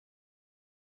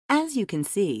As you can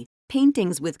see,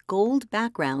 paintings with gold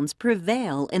backgrounds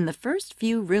prevail in the first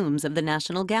few rooms of the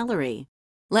National Gallery.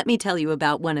 Let me tell you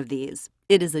about one of these.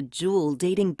 It is a jewel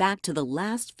dating back to the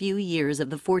last few years of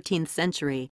the 14th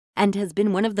century and has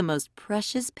been one of the most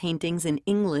precious paintings in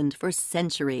England for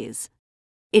centuries.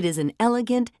 It is an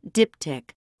elegant diptych,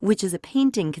 which is a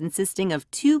painting consisting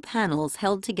of two panels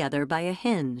held together by a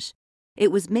hinge.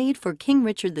 It was made for King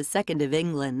Richard II of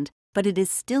England, but it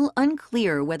is still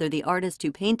unclear whether the artist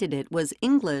who painted it was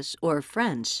English or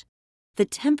French. The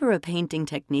tempera painting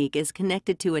technique is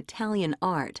connected to Italian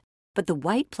art, but the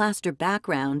white plaster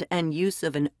background and use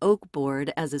of an oak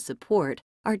board as a support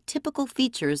are typical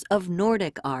features of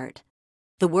Nordic art.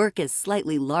 The work is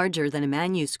slightly larger than a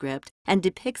manuscript and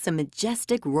depicts a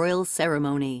majestic royal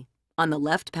ceremony. On the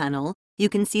left panel, you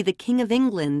can see the King of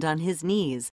England on his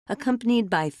knees, accompanied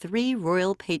by three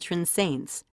royal patron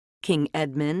saints, King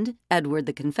Edmund, Edward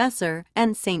the Confessor,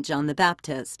 and Saint John the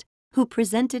Baptist, who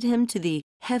presented him to the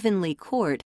heavenly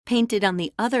court painted on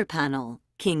the other panel.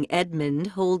 King Edmund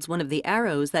holds one of the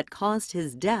arrows that caused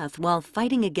his death while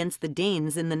fighting against the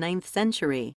Danes in the 9th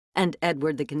century, and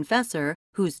Edward the Confessor,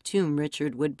 whose tomb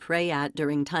Richard would pray at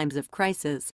during times of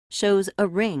crisis, shows a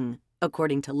ring.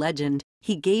 According to legend,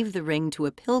 he gave the ring to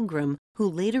a pilgrim who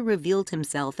later revealed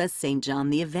himself as Saint John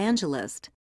the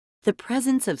Evangelist. The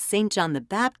presence of Saint John the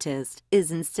Baptist is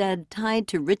instead tied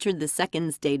to Richard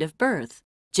II's date of birth,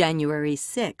 January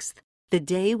 6th, the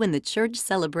day when the Church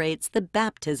celebrates the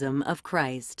baptism of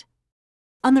Christ.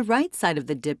 On the right side of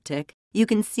the diptych, you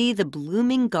can see the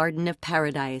blooming Garden of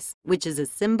Paradise, which is a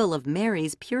symbol of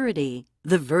Mary's purity.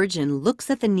 The Virgin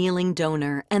looks at the kneeling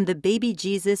donor, and the baby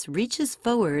Jesus reaches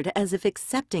forward as if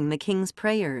accepting the King's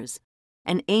prayers.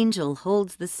 An angel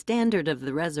holds the standard of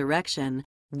the resurrection,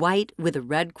 white with a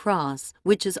red cross,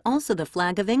 which is also the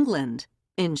flag of England.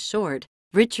 In short,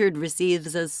 Richard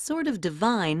receives a sort of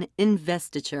divine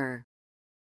investiture.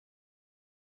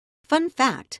 Fun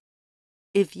fact: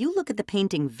 if you look at the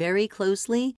painting very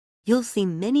closely, you'll see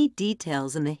many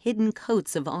details in the hidden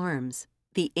coats of arms.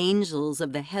 The angels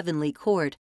of the heavenly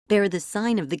court bear the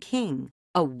sign of the king,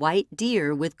 a white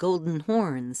deer with golden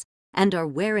horns, and are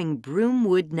wearing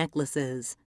broomwood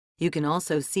necklaces. You can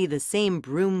also see the same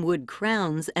broomwood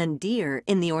crowns and deer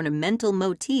in the ornamental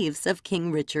motifs of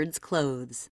King Richard's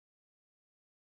clothes.